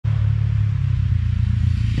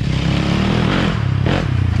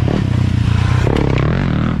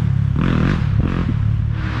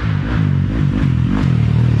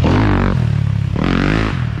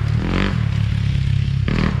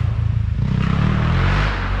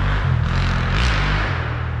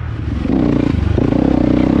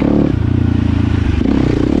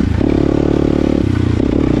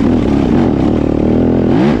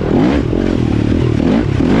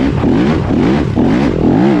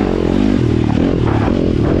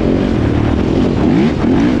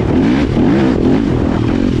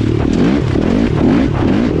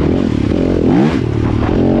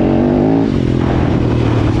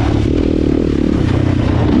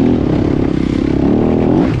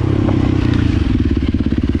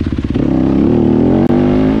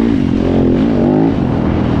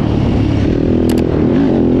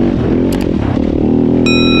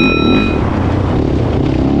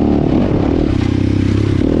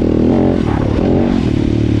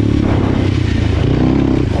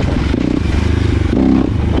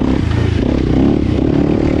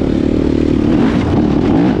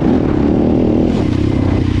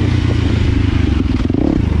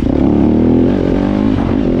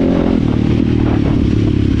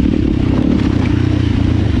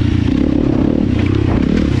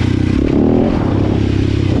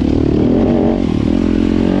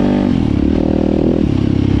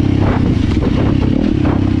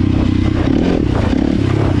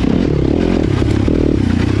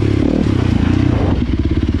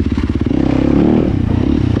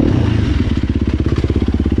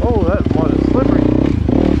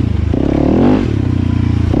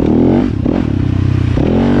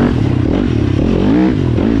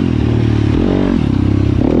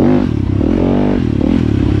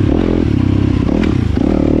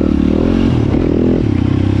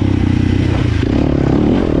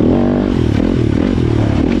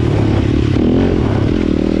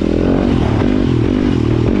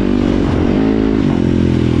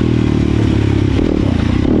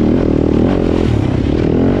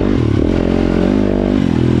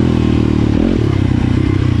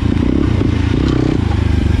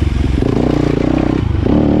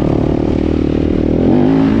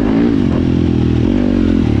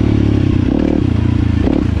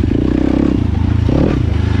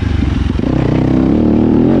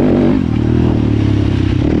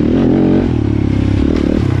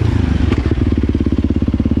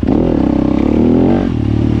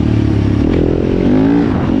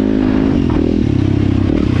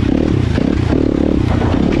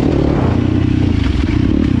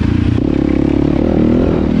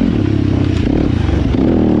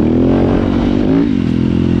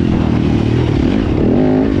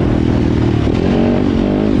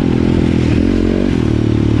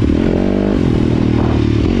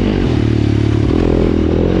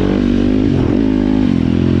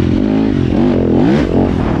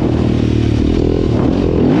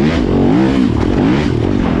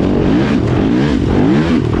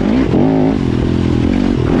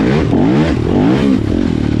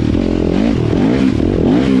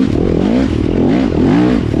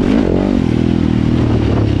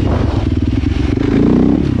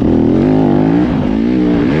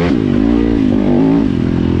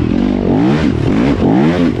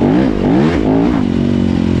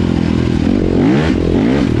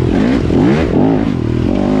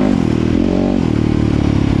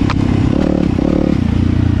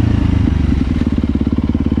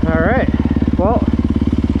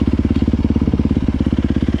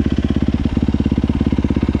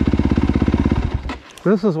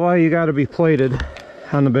This is why you got to be plated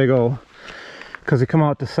on the Big O, because you come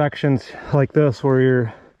out to sections like this where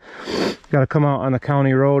you're got to come out on the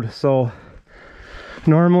county road. So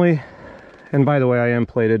normally, and by the way, I am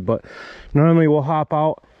plated, but normally we'll hop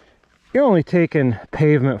out. You're only taking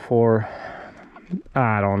pavement for,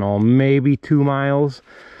 I don't know, maybe 2 miles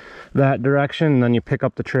that direction, and then you pick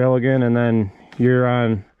up the trail again, and then you're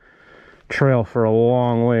on trail for a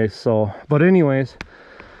long way. So, but anyways,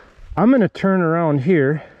 I'm gonna turn around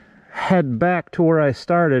here, head back to where I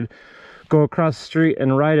started, go across the street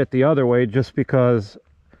and ride it the other way, just because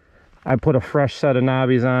I put a fresh set of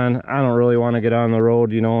knobbies on. I don't really want to get on the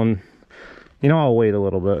road, you know, and you know, I'll wait a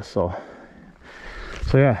little bit. So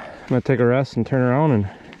yeah, I'm gonna take a rest and turn around and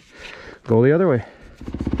go the other way.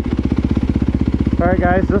 All right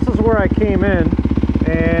guys, this is where I came in,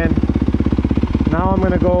 and now I'm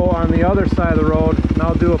gonna go on the other side of the road and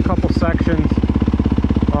I'll do a couple sections.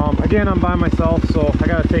 Again, I'm by myself, so I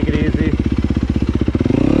gotta take it easy.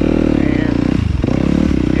 And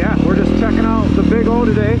yeah, we're just checking out the Big O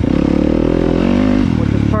today, which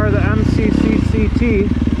is part of the MCCCT.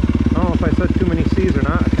 I don't know if I said too many C's or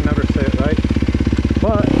not. I can never say it right.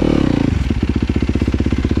 But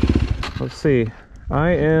let's see.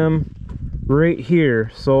 I am right here,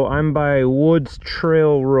 so I'm by Woods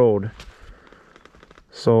Trail Road.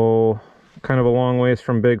 So kind of a long ways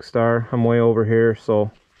from Big Star. I'm way over here,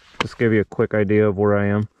 so just give you a quick idea of where I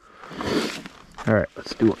am. All right,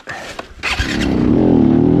 let's do it.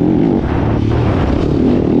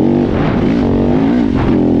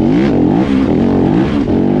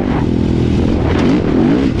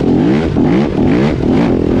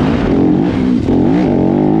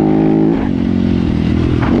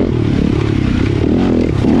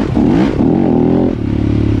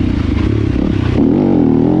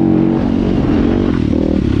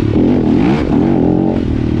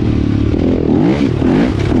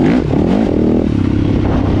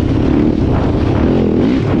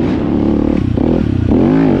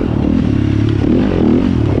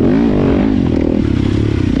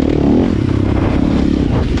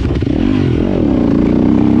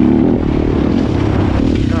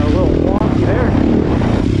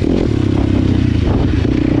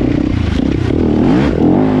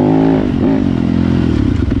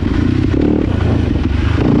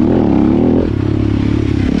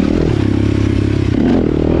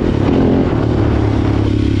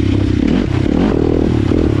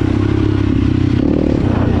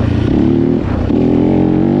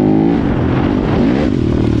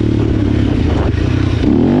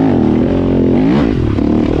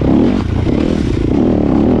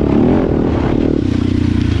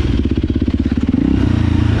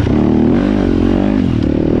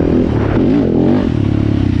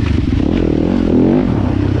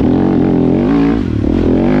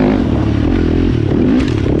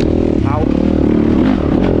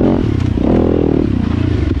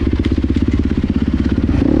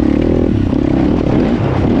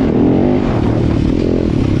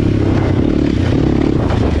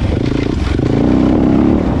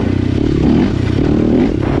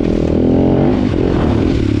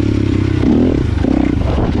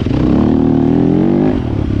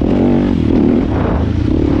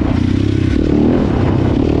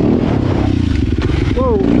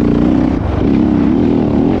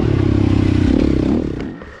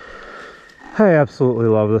 I absolutely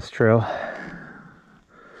love this trail.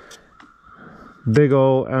 Big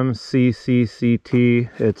O MCCCT.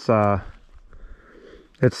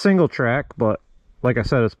 It's single track, but like I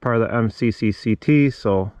said, it's part of the MCCCT,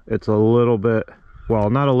 so it's a little bit,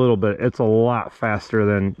 well, not a little bit, it's a lot faster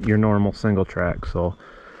than your normal single track. So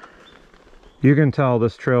you can tell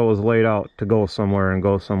this trail was laid out to go somewhere and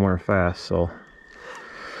go somewhere fast. So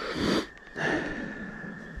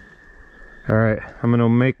all right, I'm gonna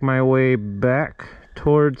make my way back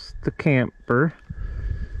towards the camper,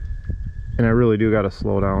 and I really do gotta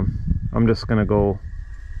slow down. I'm just gonna go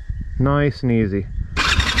nice and easy.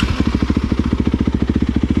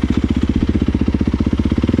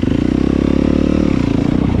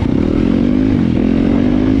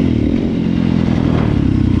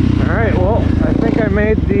 All right, well, I think I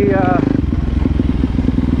made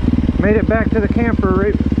it back to the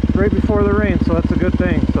camper right before the rain, so that's a good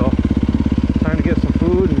thing. So time to get some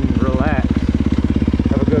food and relax.